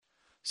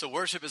So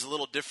worship is a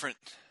little different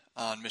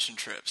on mission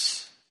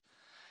trips.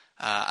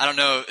 I don't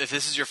know if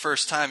this is your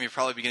first time, you're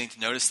probably beginning to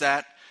notice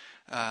that.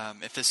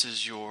 If this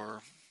is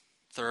your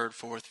third,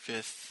 fourth,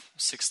 fifth,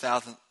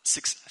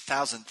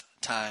 6,000th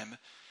time,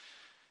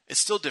 it's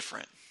still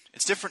different.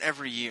 It's different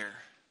every year.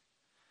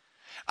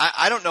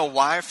 I don't know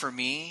why, for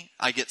me,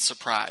 I get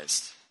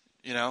surprised,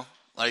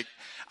 Like,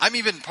 I'm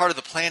even part of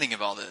the planning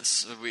of all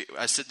this.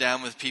 I sit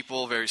down with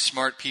people, very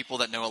smart people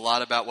that know a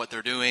lot about what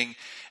they're doing,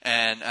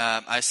 and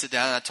I sit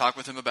down and I talk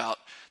with them about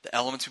the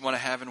elements we want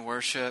to have in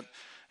worship,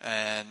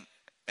 and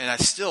I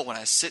still, when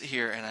I sit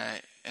here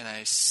and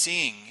I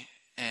sing,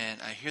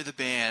 and I hear the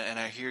band, and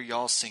I hear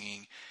y'all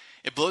singing,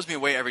 it blows me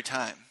away every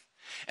time.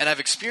 And I've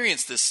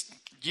experienced this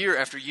year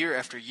after year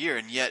after year,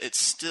 and yet it's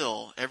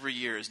still, every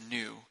year is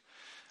new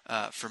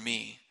for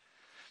me.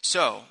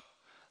 So,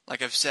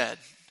 like I've said,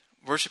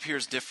 worship here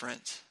is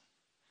different.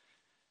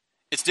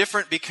 It's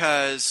different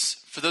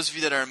because for those of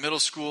you that are in middle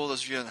school,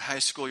 those of you in high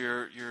school,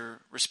 your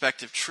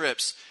respective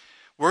trips,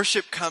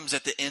 worship comes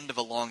at the end of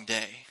a long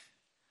day.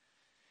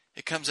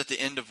 It comes at the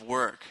end of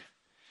work.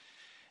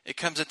 It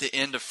comes at the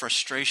end of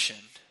frustration.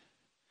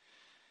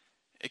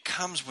 It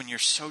comes when you're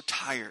so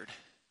tired.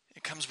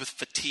 It comes with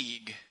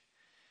fatigue.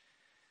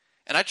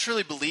 And I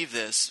truly believe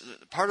this.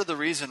 Part of the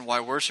reason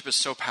why worship is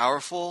so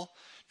powerful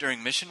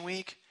during Mission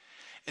Week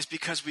is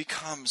because we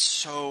come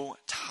so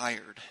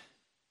tired.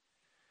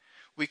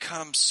 We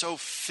come so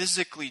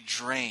physically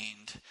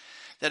drained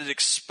that it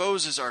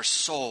exposes our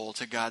soul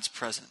to God's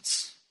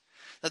presence.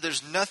 That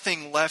there's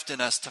nothing left in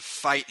us to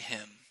fight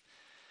Him.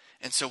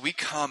 And so we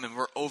come and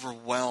we're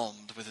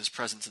overwhelmed with His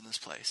presence in this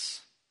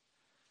place.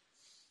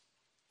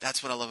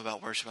 That's what I love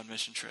about worship on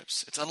mission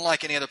trips. It's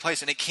unlike any other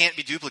place, and it can't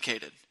be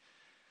duplicated.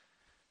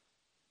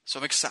 So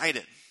I'm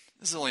excited.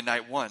 This is only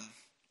night one.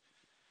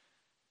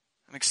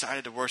 I'm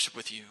excited to worship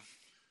with you.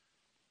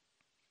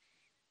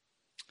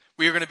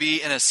 We are going to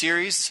be in a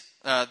series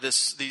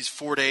these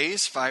 5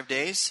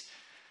 days,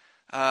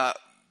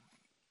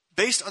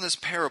 based on this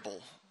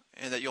parable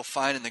that you'll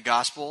find in the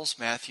Gospels,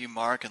 Matthew,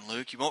 Mark, and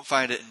Luke. You won't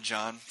find it in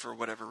John for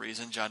whatever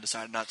reason. John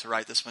decided not to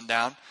write this one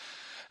down.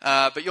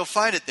 But you'll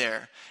find it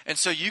there. And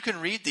so you can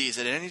read these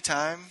at any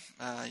time.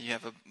 You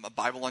have a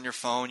Bible on your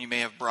phone. You may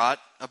have brought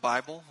a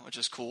Bible, which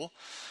is cool.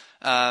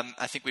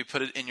 I think we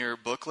put it in your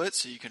booklet,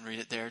 so you can read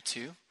it there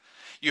too.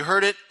 You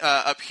heard it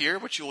up here,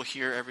 which you will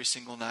hear every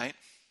single night.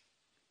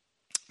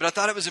 But I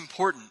thought it was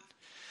important.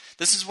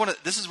 This is one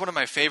of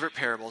my favorite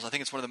parables. I think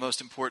it's one of the most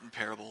important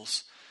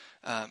parables.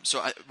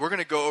 We're going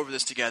to go over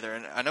this together.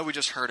 And I know we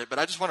just heard it, but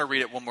I just want to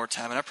read it one more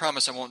time. And I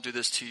promise I won't do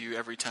this to you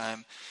every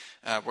time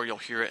where you'll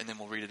hear it and then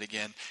we'll read it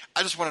again.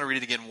 I just want to read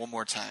it again one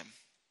more time.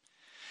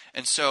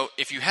 And so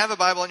if you have a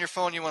Bible on your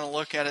phone, you want to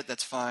look at it,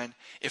 that's fine.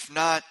 If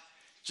not,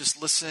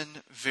 just listen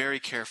very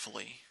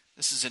carefully.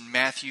 This is in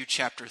Matthew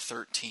chapter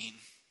 13.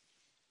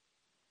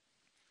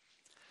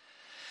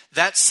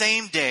 That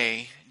same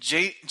day,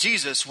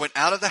 Jesus went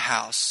out of the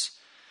house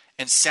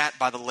and sat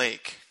by the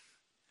lake.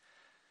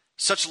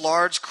 Such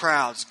large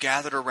crowds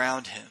gathered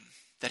around him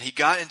that he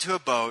got into a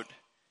boat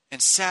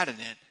and sat in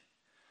it,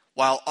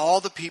 while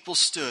all the people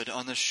stood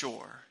on the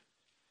shore.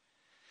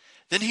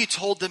 Then he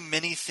told them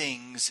many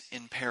things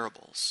in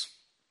parables.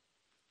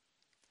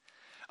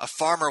 A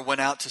farmer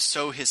went out to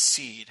sow his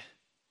seed.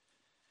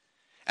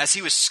 As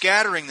he was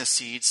scattering the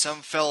seed, some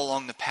fell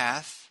along the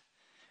path,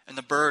 and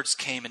the birds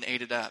came and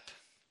ate it up.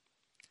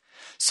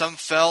 Some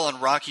fell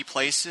on rocky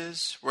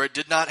places where it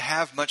did not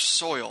have much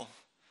soil.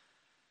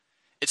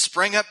 It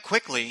sprang up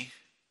quickly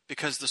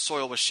because the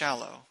soil was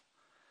shallow.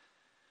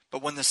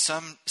 But when the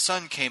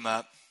sun came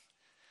up,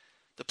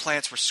 the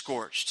plants were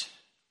scorched,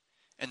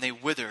 and they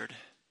withered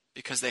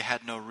because they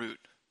had no root.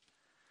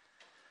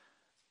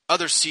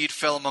 Other seed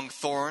fell among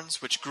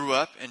thorns, which grew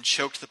up and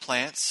choked the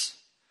plants.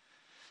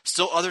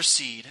 Still other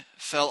seed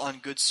fell on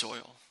good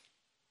soil,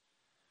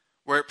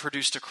 where it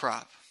produced a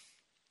crop,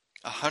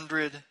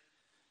 100,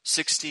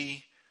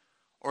 60,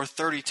 or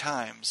 30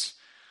 times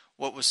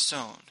what was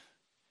sown.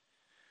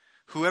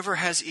 Whoever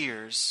has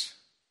ears,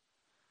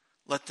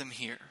 let them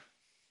hear.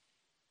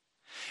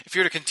 If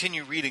you're to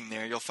continue reading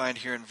there, you'll find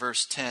here in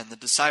verse 10, the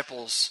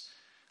disciples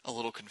a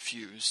little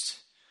confused,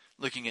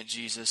 looking at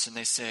Jesus, and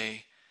they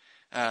say,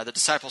 the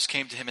disciples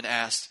came to him and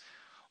asked,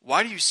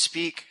 "Why do you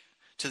speak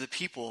to the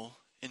people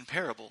in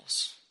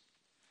parables?"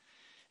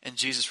 And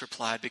Jesus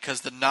replied,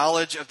 "Because the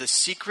knowledge of the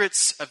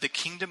secrets of the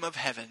kingdom of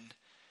heaven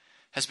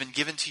has been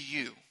given to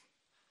you,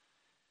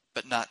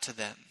 but not to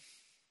them."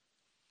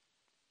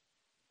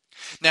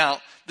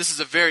 Now, this is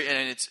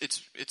and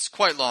it's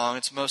quite long.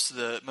 It's most of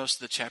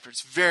the chapter.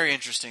 It's very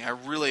interesting.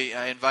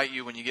 I invite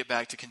you when you get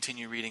back to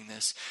continue reading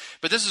this.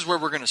 But this is where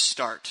we're going to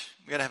start.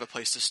 We got to have a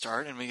place to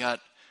start, and we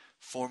got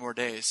 4 more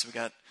days. So we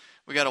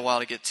got a while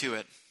to get to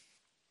it.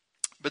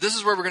 But this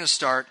is where we're going to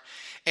start,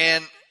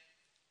 and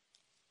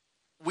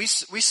we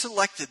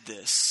selected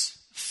this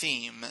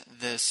theme,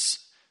 this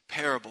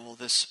parable,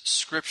 this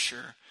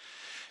scripture,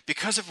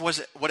 because of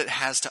what it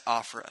has to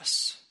offer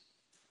us.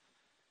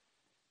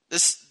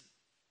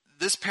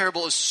 This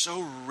parable is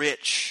so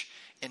rich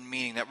in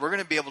meaning that we're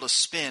going to be able to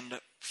spend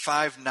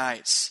 5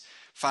 nights,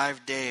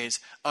 5 days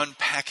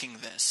unpacking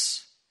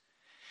this.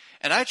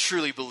 And I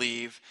truly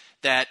believe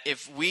that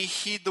if we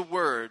heed the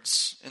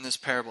words in this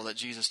parable that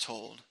Jesus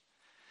told,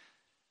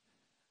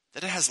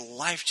 that it has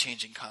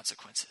life-changing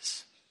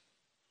consequences.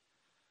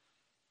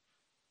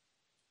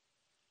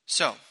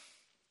 So,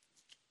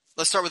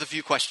 let's start with a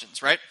few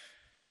questions, right?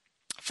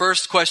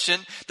 First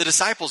question, the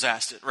disciples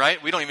asked it,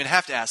 right? We don't even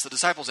have to ask. The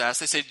disciples asked.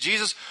 They say,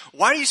 Jesus,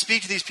 why do you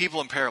speak to these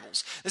people in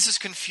parables? This is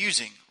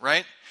confusing,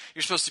 right?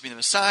 You're supposed to be the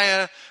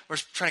Messiah. We're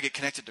trying to get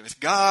connected with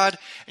God.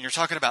 And you're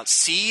talking about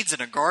seeds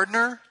and a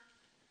gardener.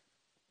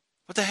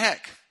 What the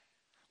heck?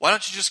 Why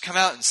don't you just come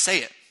out and say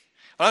it?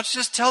 Why don't you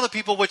just tell the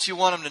people what you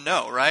want them to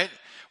know, right?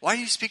 Why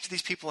do you speak to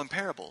these people in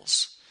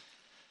parables?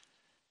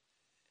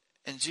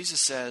 And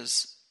Jesus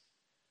says,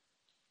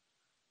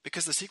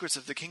 because the secrets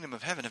of the kingdom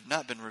of heaven have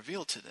not been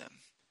revealed to them.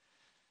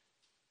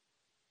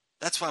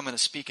 That's why I'm going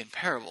to speak in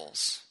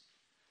parables,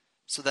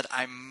 so that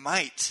I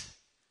might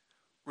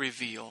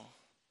reveal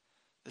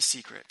the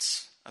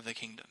secrets of the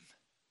kingdom.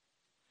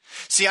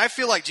 See, I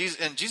feel like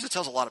Jesus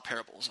tells a lot of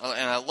parables,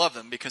 and I love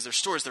them because their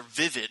stories, they're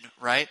vivid,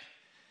 right?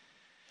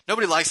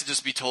 Nobody likes to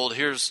just be told,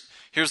 here's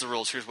the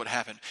rules, here's what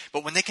happened.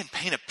 But when they can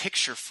paint a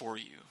picture for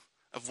you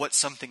of what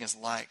something is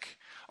like,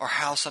 or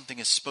how something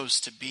is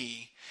supposed to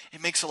be,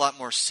 it makes a lot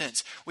more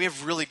sense. We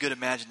have really good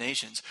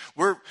imaginations.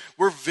 We're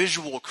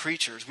visual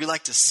creatures. We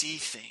like to see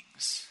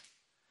things.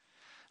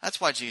 That's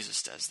why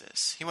Jesus does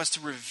this. He wants to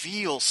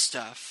reveal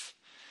stuff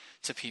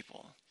to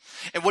people.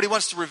 And what he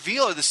wants to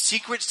reveal are the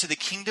secrets to the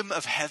kingdom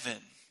of heaven.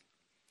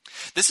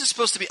 This is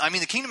supposed to be,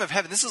 the kingdom of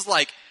heaven, this is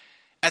like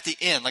at the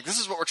end. Like this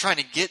is what we're trying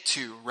to get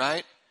to,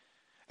 right?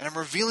 And I'm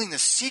revealing the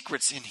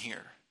secrets in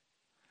here.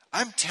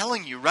 I'm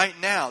telling you right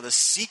now, the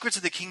secrets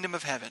of the kingdom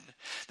of heaven.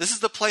 This is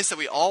the place that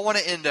we all want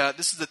to end up.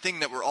 This is the thing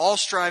that we're all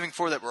striving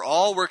for, that we're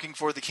all working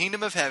for, the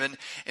kingdom of heaven.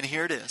 And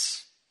here it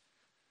is.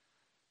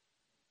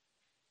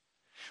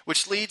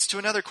 Which leads to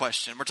another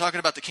question. We're talking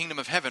about the kingdom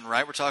of heaven,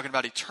 right? We're talking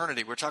about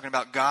eternity. We're talking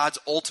about God's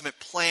ultimate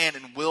plan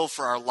and will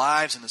for our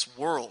lives in this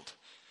world.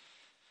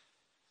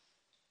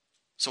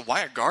 So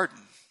why a garden?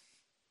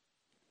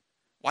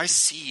 Why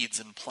seeds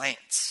and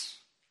plants?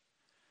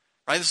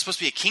 Right? This is supposed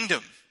to be a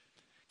kingdom.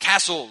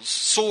 Castles,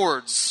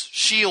 swords,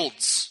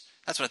 shields.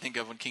 That's what I think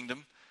of when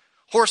kingdom.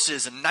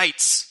 Horses and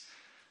knights.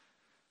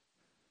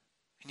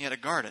 And yet a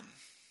garden.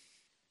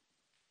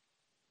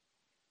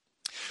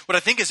 What I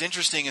think is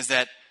interesting is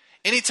that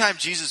anytime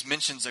Jesus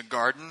mentions a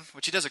garden,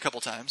 which he does a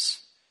couple times,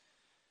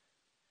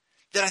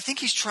 that I think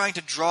he's trying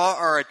to draw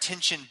our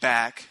attention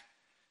back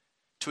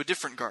to a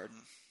different garden.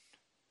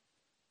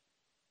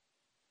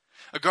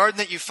 A garden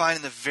that you find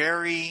in the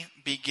very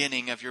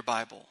beginning of your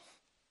Bible,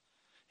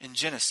 in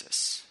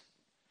Genesis.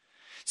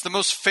 It's the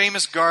most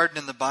famous garden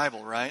in the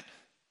Bible, right?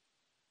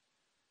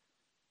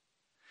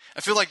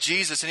 I feel like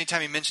Jesus,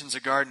 anytime he mentions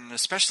a garden,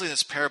 especially in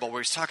this parable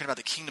where he's talking about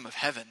the kingdom of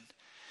heaven,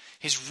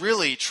 he's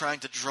really trying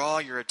to draw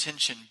your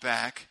attention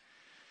back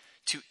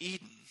to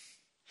Eden.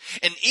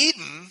 And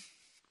Eden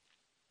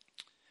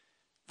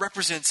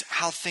represents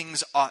how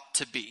things ought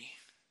to be.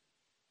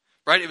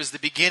 Right? It was the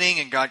beginning,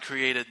 and God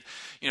created,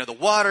 the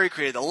water, he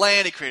created the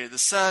land, he created the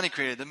sun, he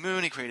created the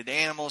moon, he created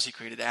animals, he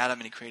created Adam,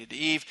 and he created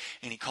Eve,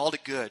 and he called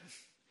it good.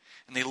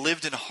 And they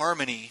lived in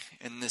harmony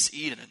in this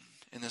Eden,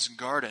 in this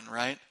garden,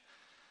 right?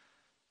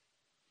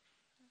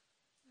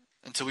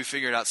 Until we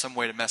figured out some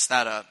way to mess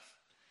that up.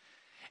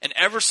 And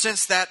ever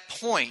since that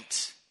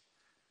point,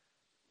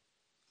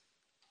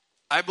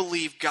 I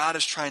believe God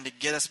is trying to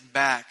get us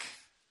back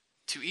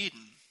to Eden.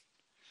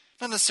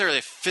 Not necessarily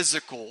a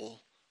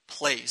physical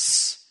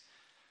place,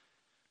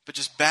 but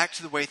just back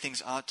to the way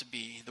things ought to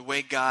be, the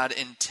way God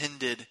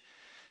intended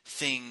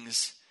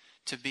things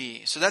to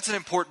be. So that's an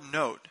important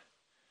note.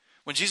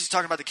 When Jesus is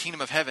talking about the kingdom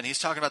of heaven, he's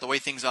talking about the way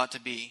things ought to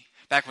be.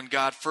 Back when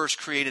God first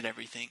created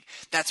everything.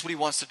 That's what he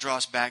wants to draw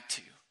us back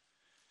to.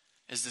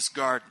 Is this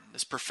garden,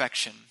 this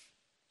perfection.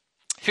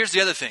 Here's the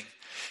other thing.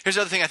 Here's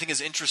the other thing I think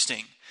is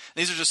interesting.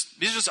 These are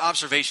just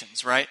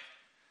observations, right?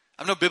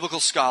 I'm no biblical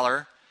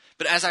scholar,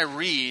 but as I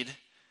read,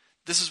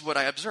 this is what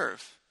I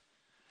observe.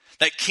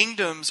 That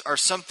kingdoms are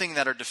something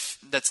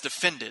that's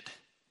defended.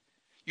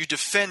 You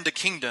defend a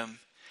kingdom,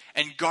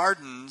 and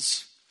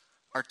gardens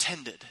are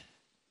tended.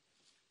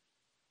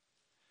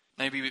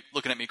 Now you'd be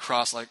looking at me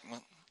cross like,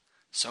 well,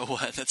 so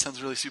what? That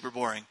sounds really super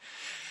boring.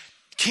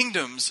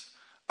 Kingdoms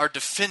are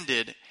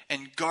defended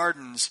and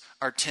gardens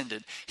are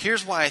tended.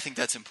 Here's why I think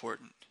that's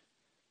important.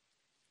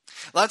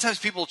 A lot of times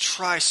people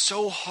try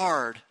so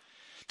hard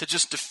to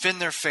just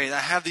defend their faith. I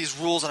have these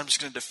rules and I'm just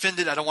going to defend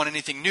it. I don't want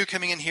anything new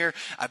coming in here.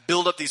 I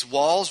build up these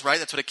walls, right?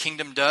 That's what a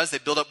kingdom does. They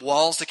build up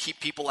walls to keep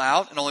people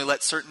out and only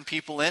let certain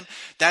people in.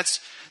 That's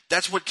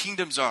what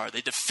kingdoms are.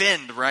 They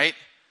defend, right?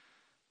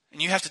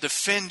 And you have to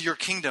defend your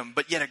kingdom,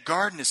 but yet a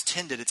garden is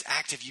tended. It's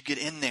active. You get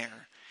in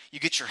there. You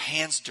get your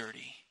hands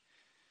dirty.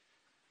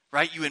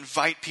 Right? You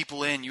invite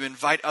people in. You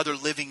invite other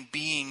living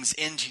beings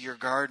into your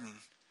garden.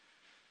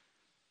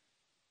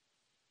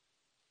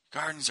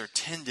 Gardens are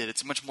tended.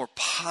 It's a much more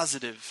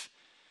positive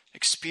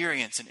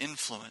experience and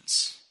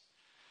influence.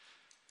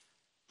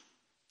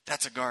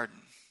 That's a garden.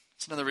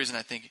 It's another reason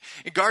I think.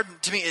 A garden,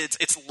 to me,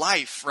 it's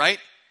life, right?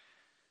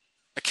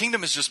 A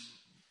kingdom is just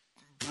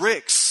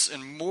bricks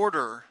and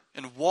mortar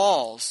and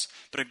walls,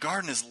 but a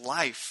garden is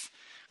life,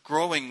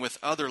 growing with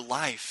other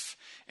life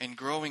and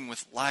growing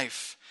with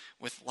life,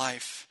 with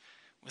life,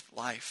 with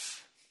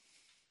life.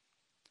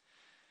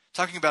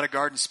 Talking about a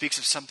garden speaks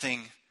of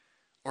something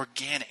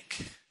organic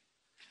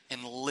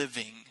and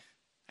living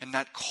and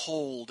not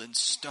cold and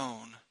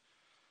stone.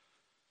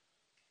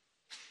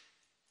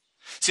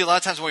 See, a lot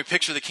of times when we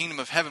picture the kingdom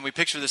of heaven, we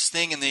picture this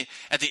thing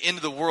at the end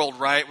of the world,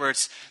 right? Where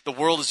the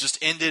world is just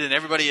ended and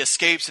everybody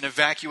escapes and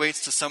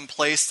evacuates to some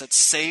place that's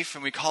safe,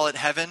 and we call it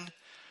heaven,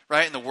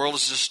 right? And the world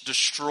is just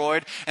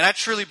destroyed. And I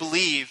truly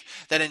believe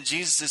that in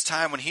Jesus'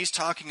 time, when he's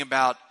talking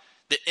about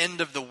the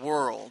end of the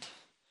world,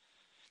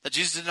 that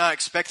Jesus did not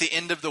expect the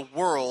end of the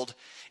world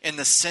in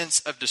the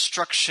sense of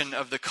destruction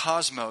of the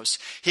cosmos.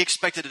 He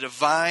expected a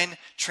divine,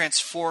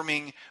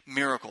 transforming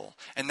miracle.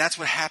 And that's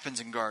what happens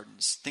in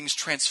gardens. Things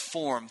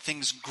transform,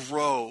 things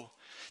grow,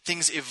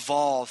 things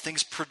evolve,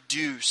 things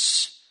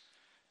produce.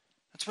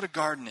 That's what a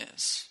garden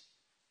is.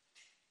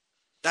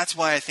 That's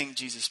why I think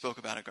Jesus spoke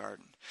about a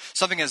garden.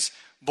 Something as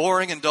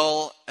boring and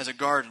dull as a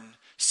garden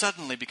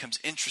suddenly becomes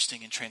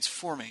interesting and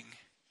transforming.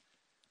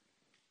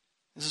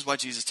 This is why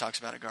Jesus talks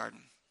about a garden.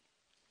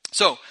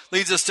 So,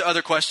 leads us to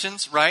other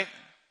questions, right?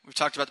 We've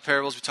talked about the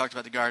parables, we've talked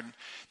about the garden.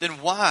 Then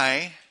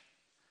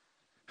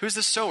who's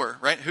the sower,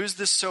 right? Who's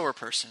this sower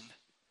person?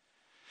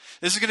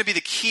 This is going to be the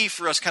key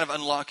for us kind of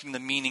unlocking the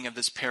meaning of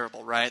this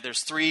parable, right?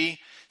 There's three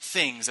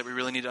things that we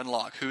really need to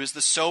unlock. Who is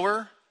the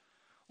sower?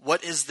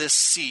 What is this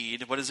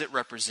seed? What does it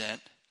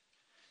represent?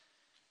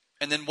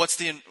 And then what's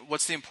the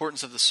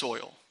importance of the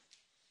soil?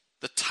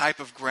 The type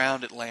of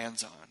ground it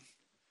lands on,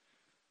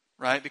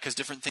 right? Because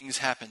different things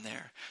happen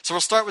there. So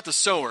we'll start with the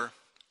sower,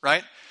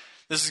 right?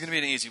 This is going to be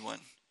an easy one.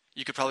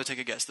 You could probably take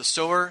a guess. The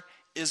sower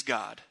is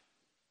God.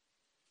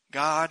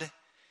 God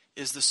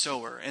is the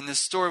sower. In this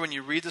story, when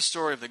you read the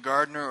story of the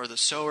gardener or the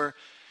sower,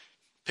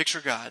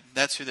 picture God.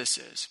 That's who this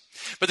is.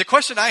 But the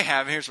question I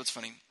have, here's what's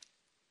funny.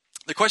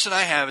 The question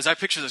I have is I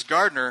picture this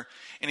gardener,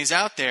 and he's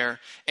out there,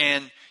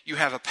 and you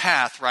have a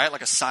path, right?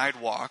 Like a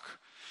sidewalk.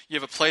 You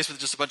have a place with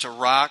just a bunch of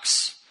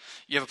rocks.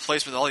 You have a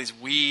place with all these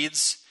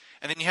weeds.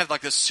 And then you have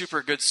like this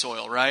super good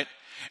soil, right?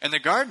 And the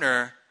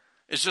gardener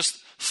is just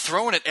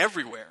throwing it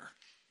everywhere.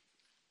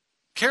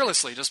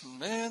 Carelessly, just,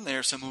 man,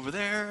 there's some over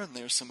there, and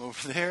there's some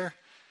over there.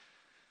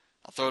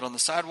 I'll throw it on the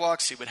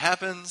sidewalk, see what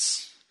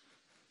happens.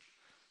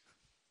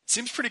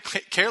 Seems pretty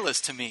careless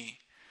to me,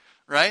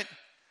 right?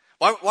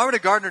 Why would a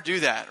gardener do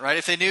that, right?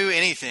 If they knew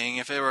anything,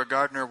 if they were a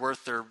gardener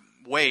worth their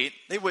weight,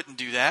 they wouldn't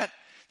do that.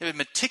 They would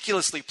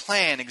meticulously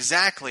plan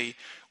exactly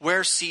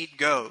where seed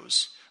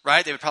goes,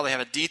 right? They would probably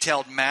have a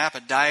detailed map, a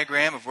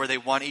diagram of where they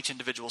want each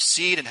individual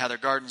seed and how their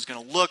garden is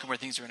going to look and where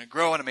things are going to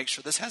grow and to make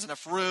sure this has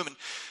enough room, and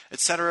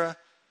etc.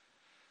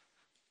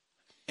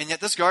 And yet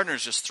this gardener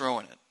is just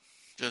throwing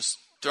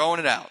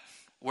it out.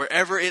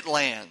 Wherever it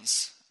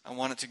lands, I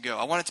want it to go.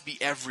 I want it to be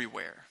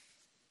everywhere.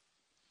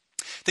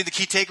 I think the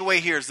key takeaway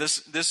here is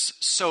this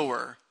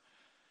sower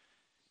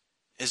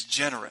is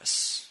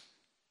generous.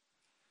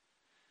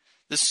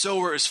 This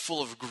sower is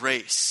full of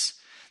grace.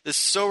 This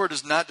sower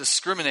does not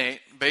discriminate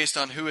based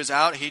on who is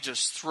out. He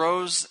just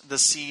throws the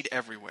seed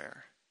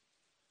everywhere.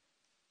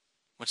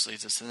 Which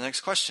leads us to the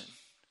next question.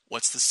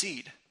 What's the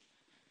seed?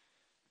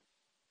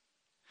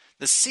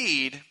 The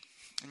seed,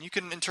 and you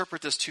can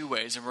interpret this two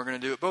ways, and we're going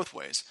to do it both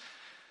ways.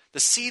 The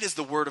seed is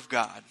the Word of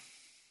God.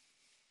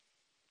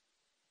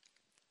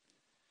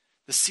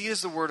 The seed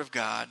is the Word of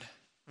God,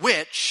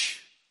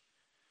 which,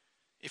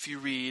 if you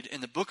read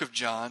in the book of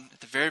John, at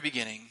the very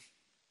beginning,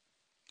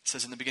 it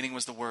says, in the beginning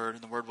was the Word,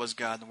 and the Word was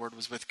God, and the Word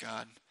was with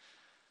God.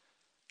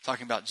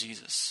 Talking about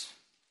Jesus.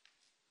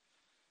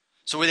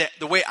 So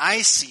the way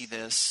I see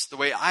this, the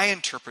way I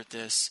interpret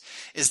this,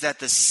 is that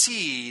the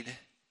seed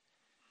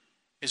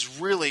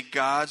is really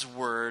God's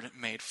Word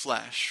made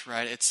flesh,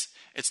 right?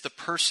 It's the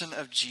person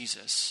of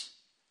Jesus.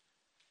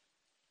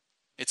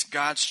 It's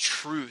God's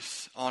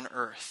truth on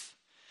earth.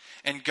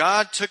 And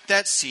God took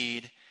that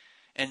seed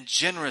and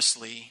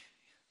generously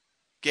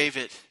gave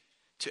it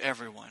to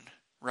everyone,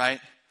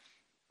 right?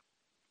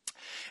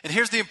 And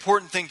here's the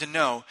important thing to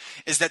know,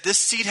 is that this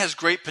seed has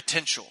great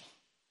potential.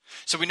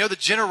 So we know the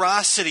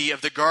generosity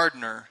of the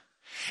gardener,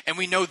 and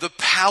we know the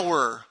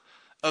power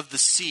of the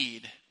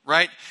seed,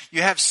 right?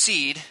 You have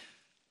seed,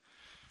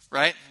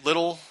 right?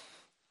 Little,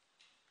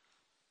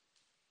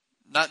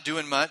 not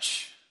doing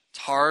much. It's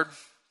hard.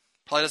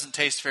 Probably doesn't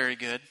taste very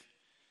good.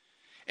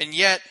 And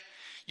yet,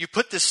 you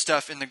put this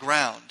stuff in the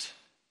ground.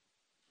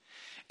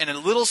 And a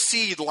little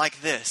seed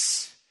like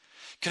this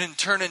can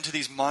turn into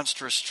these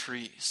monstrous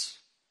trees.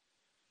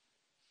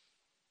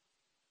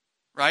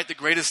 Right? The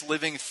greatest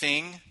living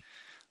thing,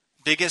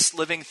 biggest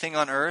living thing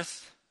on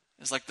earth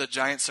is like the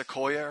giant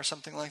sequoia or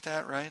something like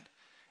that, right?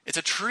 It's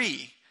a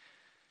tree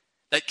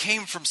that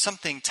came from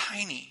something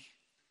tiny,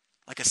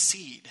 like a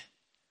seed.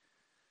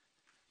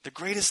 The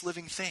greatest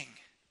living thing.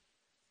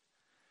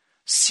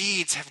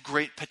 Seeds have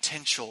great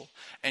potential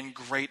and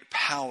great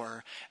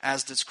power,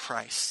 as does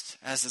Christ,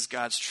 as does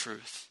God's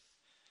truth.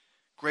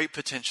 Great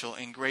potential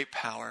and great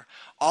power.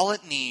 All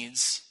it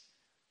needs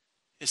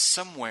is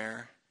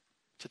somewhere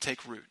to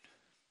take root.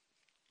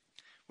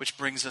 Which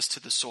brings us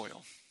to the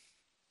soil.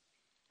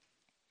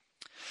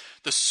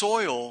 The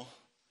soil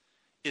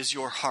is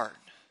your heart.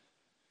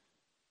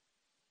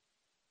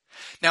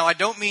 Now, I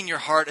don't mean your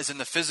heart as in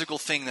the physical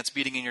thing that's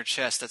beating in your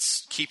chest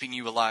that's keeping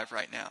you alive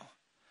right now.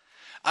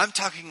 I'm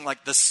talking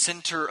like the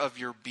center of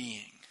your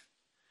being.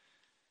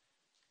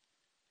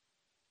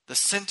 The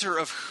center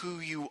of who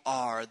you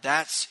are,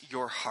 that's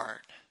your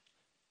heart.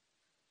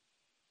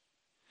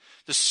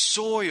 The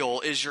soil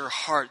is your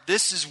heart.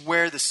 This is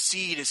where the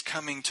seed is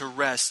coming to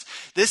rest.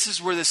 This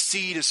is where the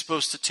seed is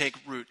supposed to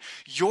take root.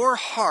 Your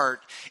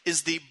heart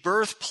is the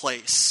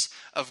birthplace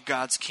of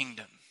God's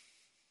kingdom.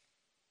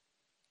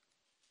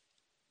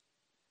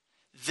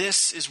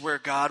 This is where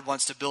God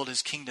wants to build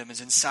his kingdom,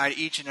 is inside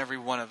each and every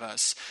one of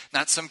us.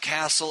 Not some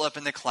castle up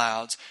in the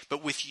clouds,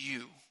 but with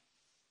you.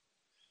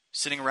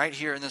 Sitting right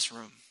here in this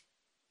room.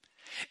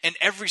 And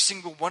every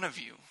single one of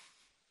you.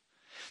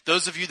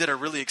 Those of you that are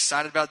really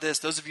excited about this,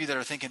 those of you that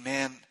are thinking,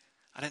 man,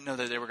 I didn't know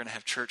that they were going to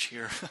have church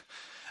here.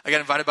 I got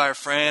invited by a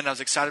friend. I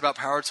was excited about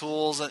power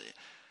tools. I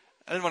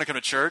didn't want to come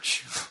to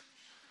church.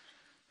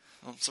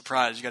 Well, I'm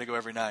surprised. You got to go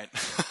every night.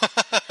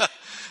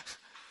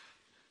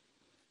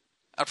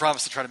 I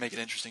promise to try to make it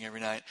interesting every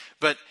night.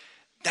 But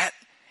that,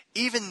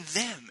 even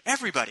them,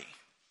 everybody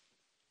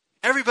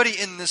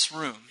in this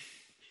room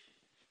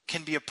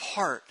can be a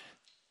part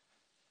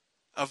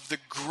of the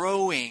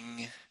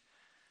growing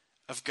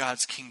of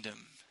God's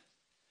kingdom.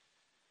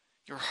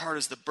 Your heart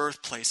is the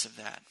birthplace of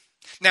that.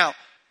 Now,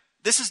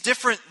 this is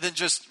different than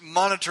just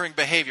monitoring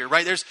behavior,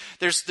 right?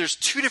 There's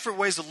two different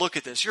ways to look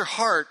at this. Your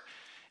heart,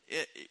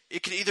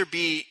 it can either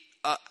be,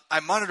 I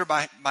monitor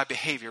my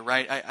behavior,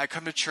 right? I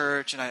come to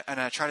church and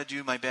I try to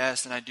do my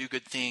best and I do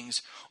good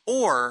things.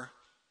 Or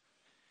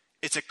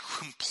it's a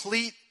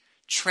complete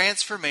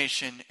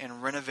transformation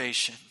and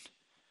renovation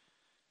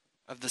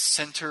of the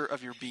center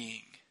of your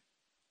being.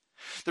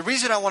 The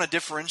reason I want to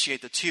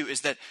differentiate the two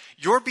is that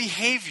your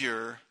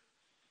behavior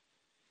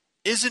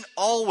isn't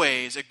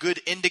always a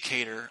good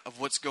indicator of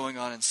what's going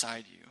on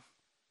inside you.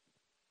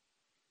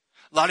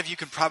 A lot of you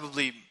can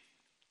probably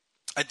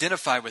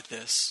identify with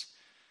this.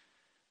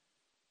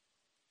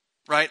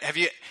 Right? Have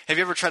you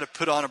ever tried to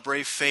put on a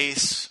brave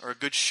face or a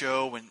good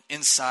show when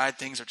inside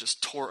things are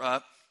just tore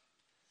up?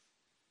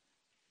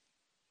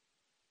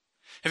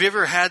 Have you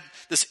ever had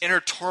this inner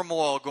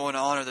turmoil going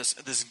on, or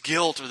this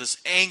guilt or this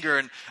anger,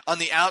 and on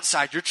the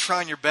outside you're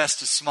trying your best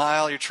to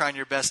smile, you're trying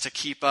your best to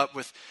keep up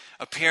with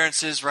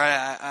appearances,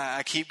 right?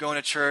 I keep going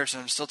to church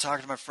and I'm still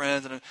talking to my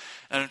friends and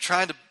I'm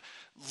trying to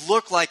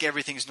look like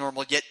everything's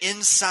normal, yet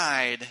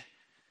inside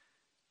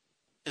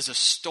is a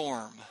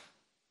storm.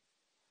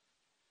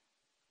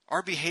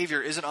 Our behavior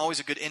isn't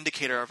always a good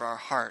indicator of our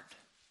heart.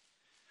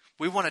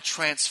 We want to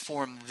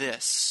transform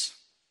this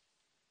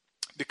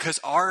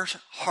because our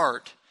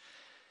heart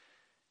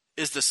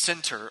is the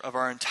center of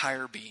our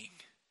entire being.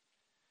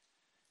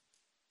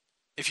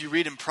 If you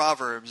read in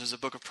Proverbs, there's a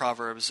book of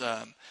Proverbs.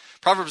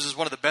 Proverbs is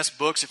one of the best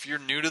books if you're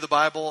new to the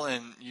Bible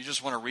and you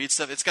just want to read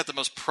stuff. It's got the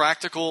most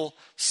practical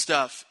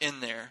stuff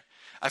in there.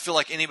 I feel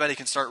like anybody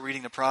can start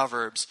reading the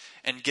Proverbs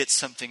and get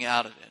something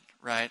out of it,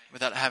 right?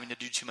 Without having to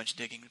do too much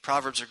digging. The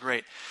Proverbs are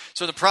great.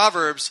 So in the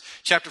Proverbs,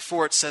 chapter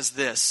 4, it says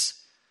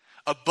this: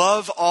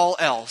 above all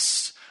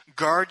else,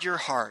 guard your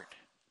heart,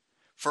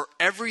 for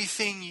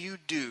everything you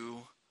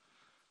do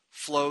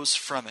flows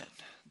from it.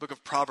 The book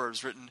of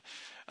Proverbs written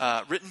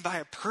by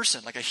a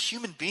person, like a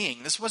human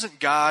being. This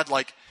wasn't God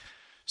like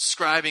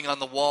scribing on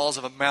the walls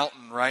of a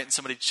mountain, right? And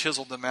somebody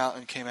chiseled them out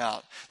and came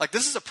out. Like,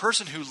 this is a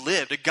person who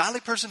lived, a godly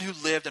person who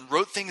lived and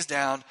wrote things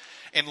down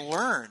and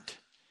learned.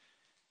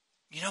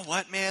 You know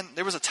what, man?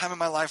 There was a time in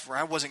my life where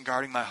I wasn't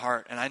guarding my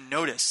heart, and I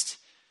noticed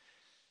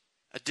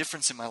a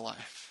difference in my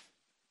life.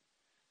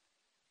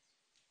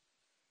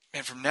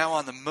 And from now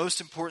on, the most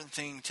important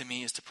thing to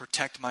me is to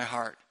protect my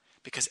heart,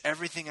 because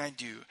everything I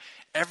do,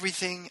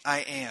 everything I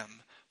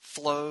am,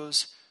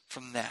 flows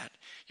from that.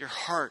 Your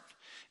heart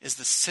is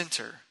the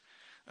center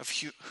of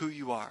who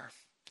you are.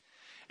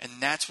 And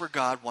that's where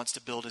God wants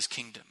to build his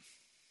kingdom.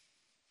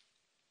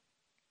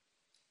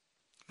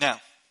 Now,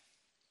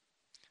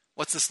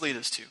 what's this lead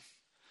us to?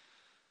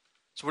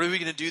 So what are we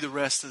going to do the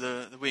rest of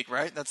the week,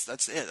 right? That's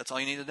it. That's all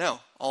you need to know.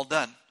 All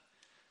done.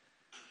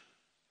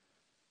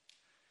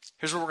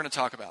 Here's what we're going to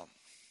talk about.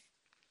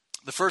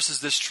 The first is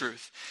this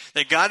truth: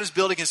 that God is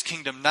building his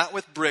kingdom not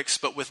with bricks,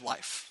 but with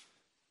life.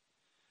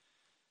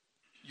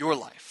 Your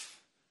life.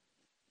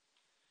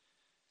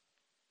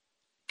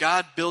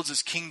 God builds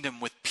his kingdom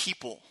with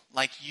people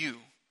like you.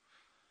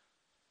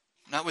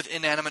 Not with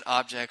inanimate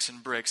objects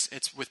and bricks.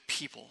 It's with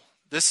people.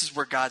 This is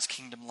where God's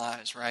kingdom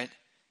lies, right?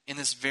 In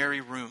this very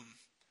room.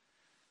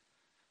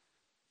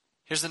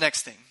 Here's the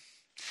next thing.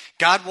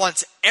 God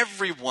wants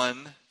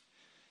everyone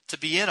to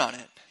be in on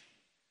it.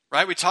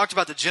 Right? We talked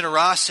about the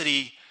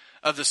generosity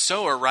of the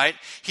sower, right?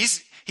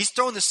 He's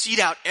throwing the seed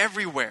out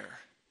everywhere.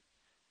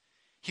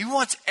 He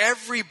wants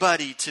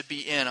everybody to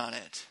be in on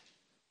it.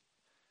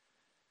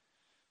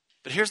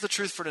 But here's the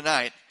truth for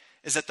tonight,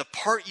 is that the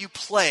part you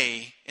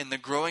play in the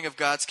growing of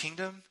God's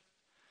kingdom,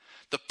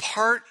 the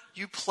part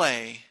you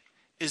play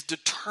is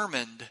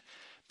determined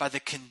by the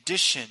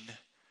condition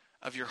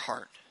of your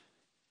heart.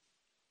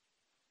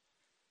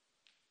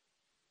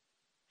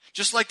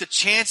 Just like the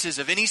chances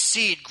of any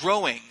seed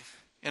growing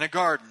in a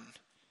garden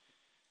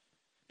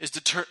is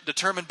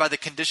determined by the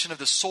condition of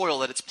the soil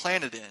that it's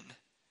planted in,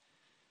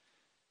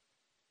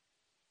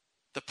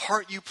 the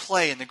part you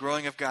play in the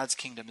growing of God's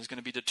kingdom is going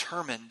to be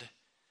determined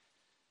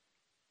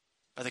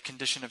by the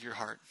condition of your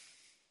heart.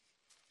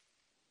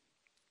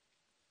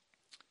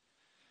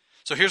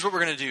 So here's what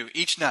we're going to do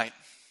each night.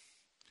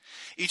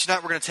 Each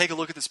night we're going to take a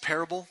look at this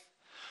parable.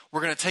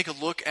 We're going to take a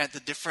look at the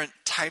different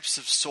types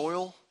of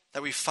soil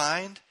that we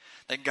find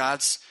that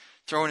God's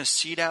throwing a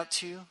seed out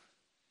to.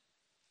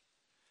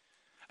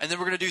 And then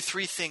we're going to do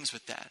three things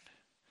with that.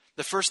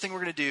 The first thing we're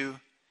going to do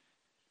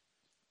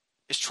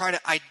is try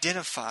to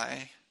identify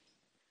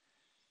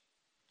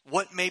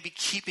what may be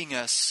keeping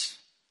us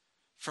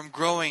from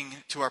growing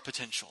to our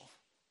potential.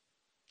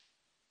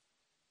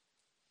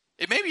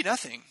 It may be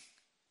nothing.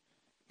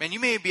 Man, you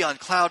may be on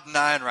cloud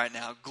 9 right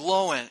now,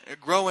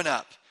 growing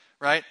up,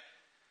 right,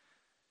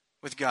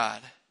 with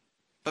God.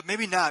 But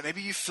maybe not.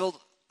 Maybe you feel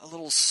a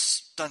little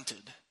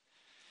stunted.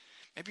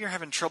 Maybe you're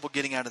having trouble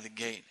getting out of the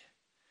gate.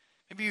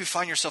 Maybe you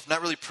find yourself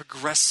not really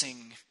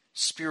progressing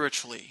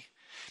spiritually.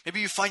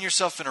 Maybe you find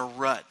yourself in a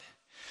rut.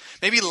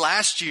 Maybe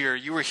last year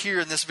you were here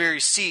in this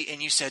very seat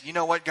and you said, you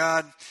know what,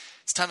 God,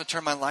 it's time to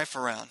turn my life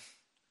around.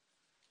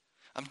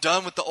 I'm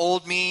done with the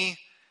old me.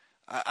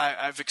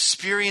 I've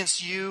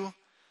experienced you.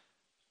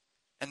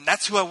 And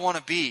that's who I want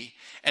to be.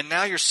 And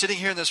now you're sitting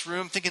here in this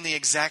room thinking the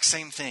exact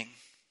same thing.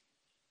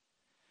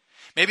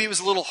 Maybe it was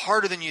a little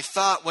harder than you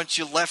thought once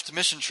you left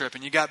mission trip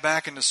and you got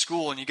back into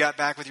school and you got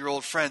back with your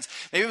old friends.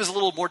 Maybe it was a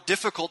little more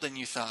difficult than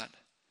you thought.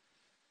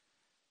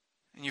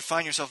 And you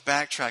find yourself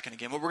backtracking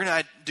again. What we're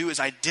going to do is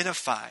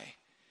identify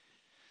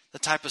the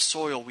type of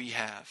soil we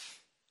have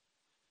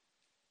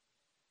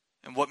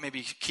and what may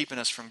be keeping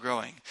us from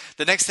growing.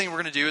 The next thing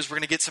we're going to do is we're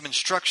going to get some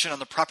instruction on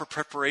the proper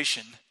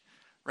preparation,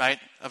 right,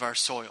 of our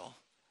soil.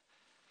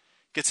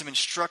 Get some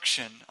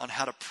instruction on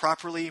how to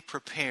properly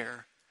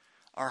prepare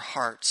our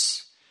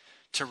hearts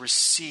to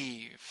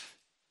receive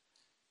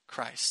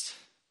Christ,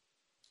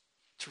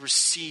 to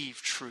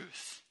receive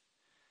truth,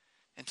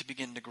 and to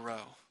begin to grow.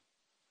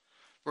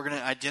 We're going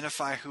to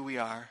identify who we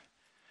are.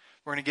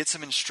 We're going to get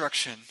some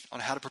instruction on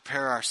how to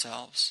prepare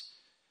ourselves.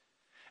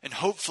 And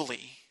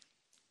hopefully,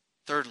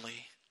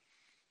 thirdly,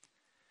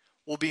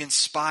 we'll be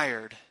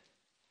inspired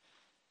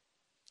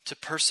to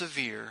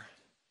persevere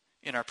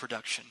in our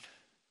production.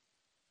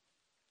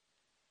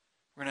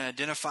 We're going to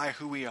identify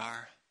who we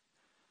are.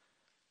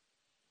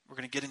 We're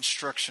going to get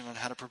instruction on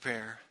how to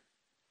prepare.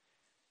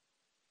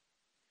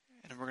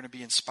 And we're going to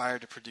be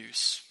inspired to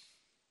produce.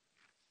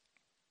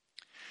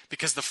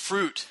 Because the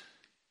fruit,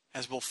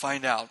 as we'll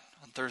find out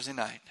on Thursday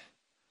night,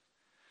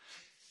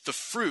 the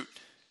fruit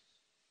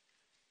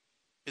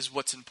is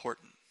what's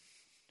important.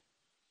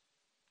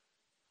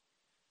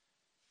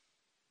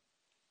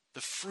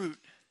 The fruit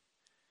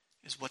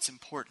is what's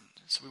important.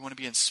 So we want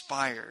to be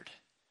inspired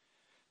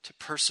to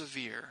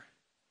persevere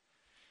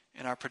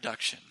in our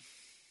production.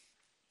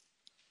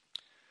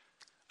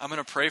 I'm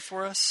going to pray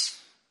for us.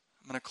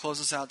 I'm going to close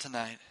us out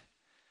tonight.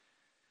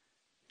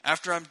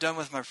 After I'm done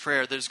with my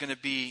prayer, there's going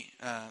to be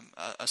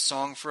a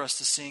song for us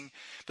to sing.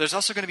 But there's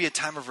also going to be a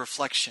time of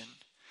reflection.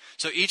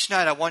 So each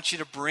night I want you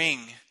to bring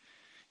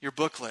your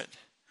booklet.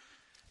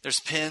 There's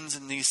pens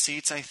in these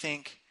seats, I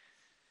think.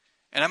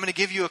 And I'm going to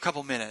give you a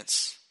couple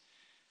minutes.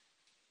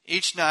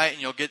 Each night,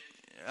 and you'll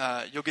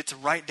get to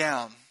write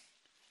down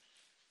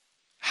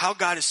how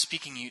God is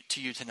speaking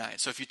to you tonight.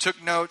 So if you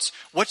took notes,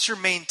 what's your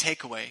main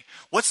takeaway?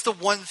 What's the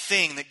one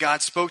thing that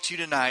God spoke to you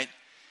tonight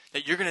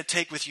that you're going to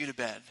take with you to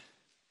bed?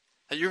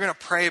 That you're going to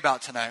pray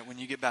about tonight when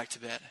you get back to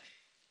bed?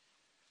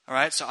 All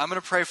right, so I'm going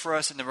to pray for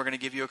us, and then we're going to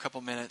give you a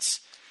couple minutes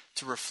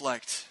to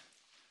reflect.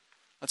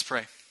 Let's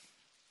pray.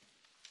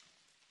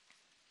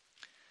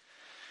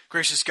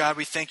 Gracious God,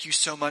 we thank you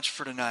so much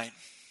for tonight.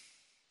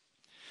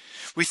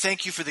 We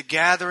thank you for the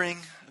gathering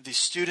of these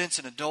students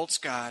and adults,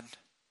 God,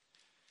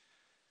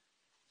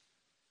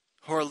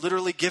 who are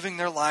literally giving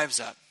their lives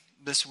up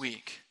this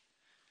week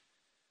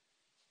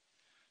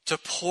to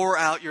pour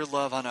out your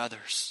love on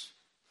others.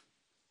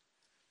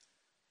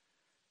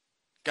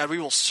 God, we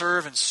will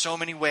serve in so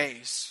many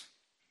ways.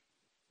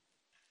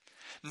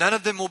 None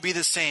of them will be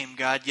the same,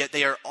 God, yet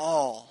they are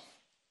all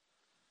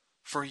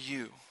for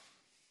you.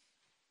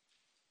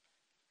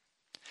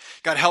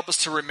 God, help us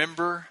to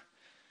remember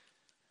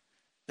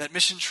that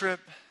mission trip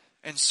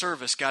and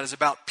service, God, is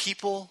about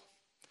people,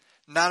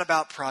 not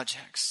about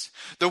projects.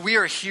 Though we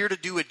are here to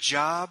do a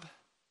job,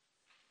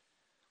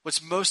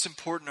 what's most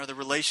important are the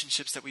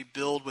relationships that we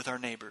build with our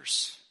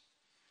neighbors.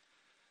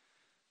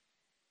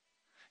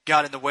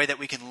 God, in the way that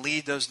we can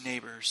lead those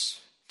neighbors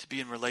to be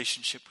in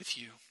relationship with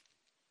you.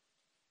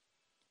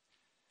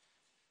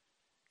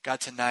 God,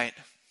 tonight,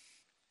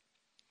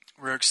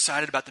 we're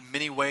excited about the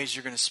many ways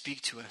you're going to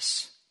speak to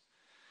us,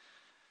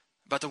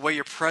 about the way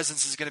your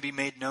presence is going to be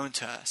made known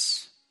to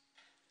us,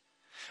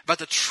 about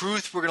the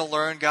truth we're going to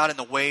learn, God, and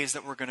the ways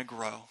that we're going to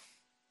grow.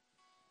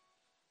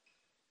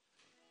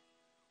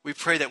 We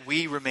pray that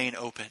we remain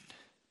open.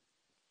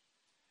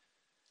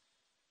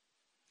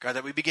 God,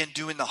 that we begin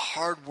doing the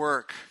hard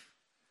work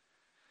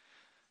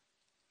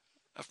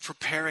of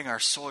preparing our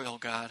soil,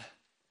 God,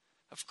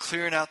 of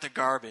clearing out the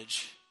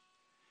garbage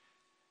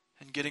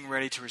and getting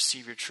ready to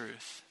receive your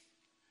truth.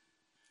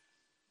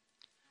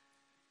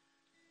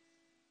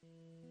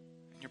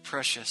 In your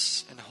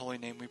precious and holy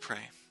name we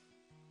pray.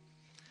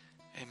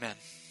 Amen.